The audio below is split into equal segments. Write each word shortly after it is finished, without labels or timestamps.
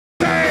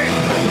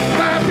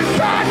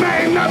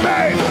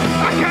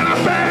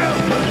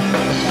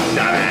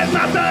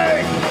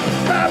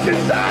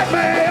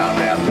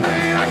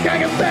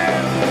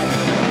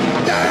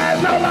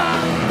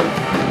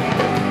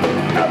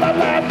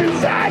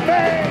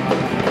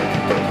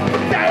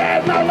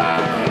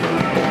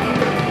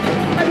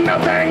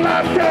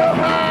left too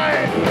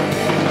high.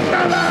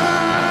 No love.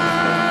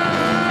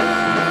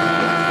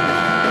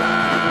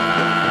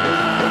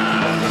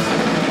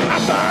 I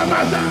find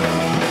myself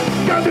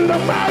going through the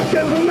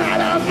motions and I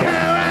don't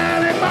care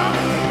anymore.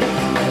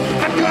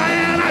 I try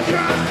and I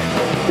try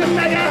to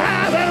make it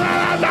happen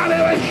and I'm not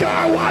even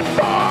sure what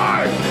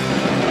for.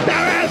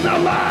 There is no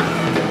love.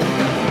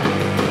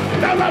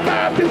 No love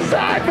left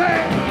inside me.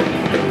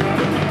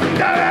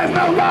 There is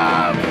no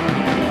love.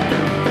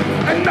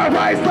 And no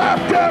place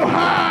left too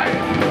high.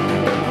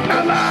 No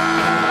love.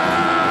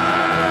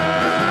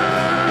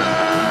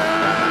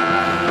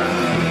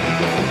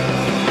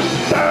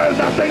 There is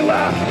nothing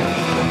left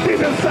deep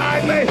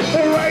inside me.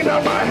 It rained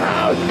on my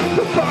house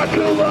for far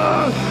too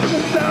long.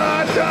 Until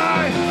I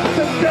die,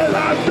 until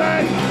I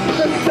think,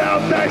 until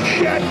the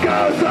shit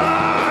goes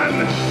on.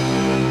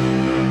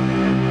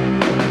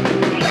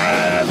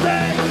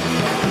 Nothing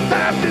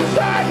left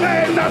inside me,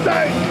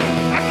 nothing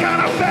I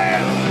cannot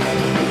feel.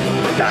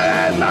 There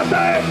is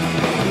nothing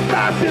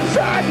left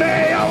inside me,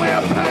 only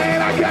a pain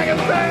I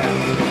can't feel.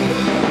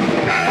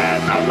 There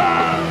is no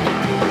love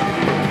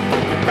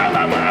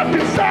left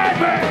inside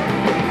me.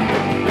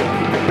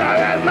 There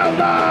is no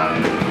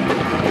love,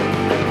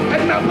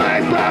 and no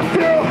place left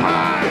too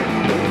high.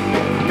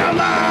 No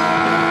love.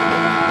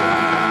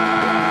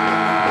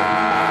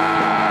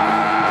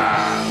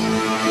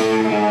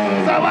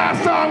 It's our last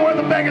song, we're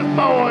the biggest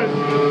boys.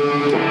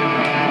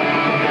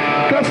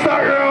 Go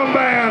start your own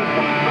band.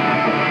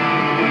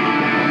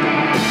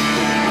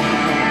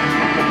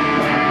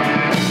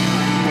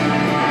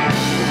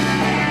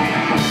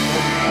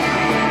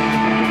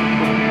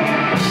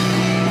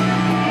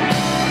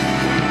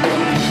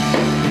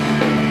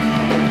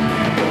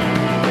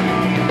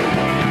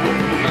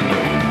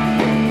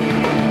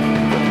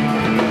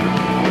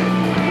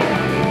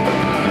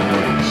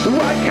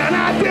 What can I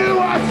do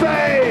or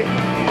say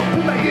to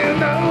let you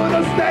know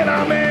the state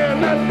I'm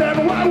in? And then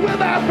what will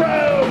that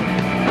prove?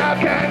 How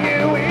can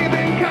you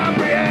even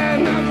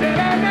comprehend? I'm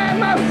sitting in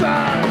the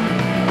sun,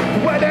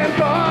 waiting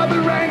for the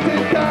rain to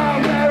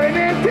come, staring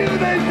into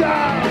the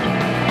dark,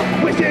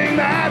 wishing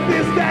that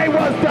this day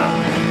was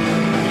done.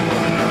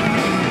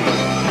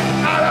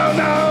 I don't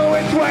know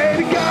which way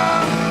to go.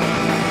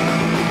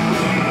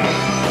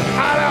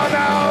 I don't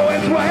know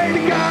which way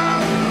to go.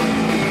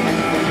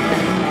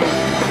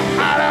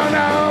 I don't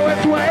know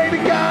which way to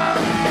go.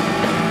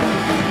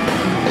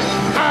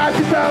 I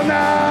just don't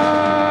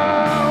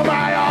know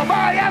my all,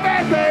 my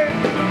everything.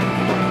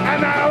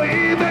 And now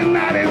even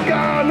that is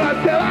gone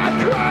until I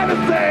try to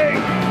sing.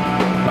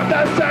 But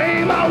the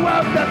same old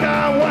world stuck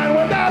on when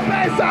will there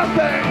be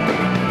something?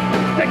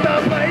 Take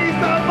the place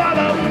of all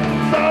the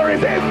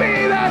stories in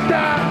me that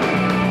die.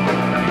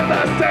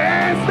 The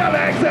same still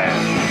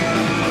exists.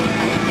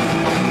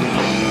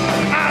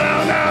 I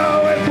don't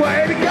know which way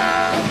to go.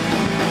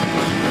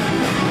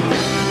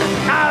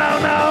 I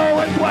don't know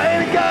which way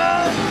to go.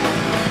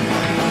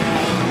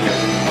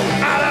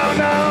 I don't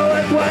know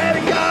which way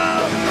to go.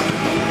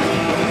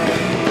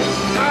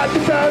 I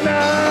just don't know.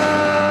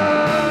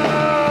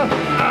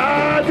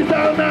 I just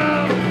don't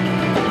know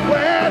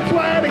which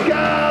way to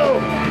go.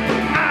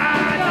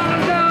 I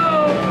don't know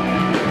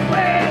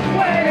which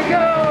way to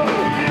go.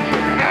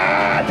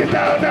 I just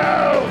don't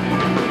know.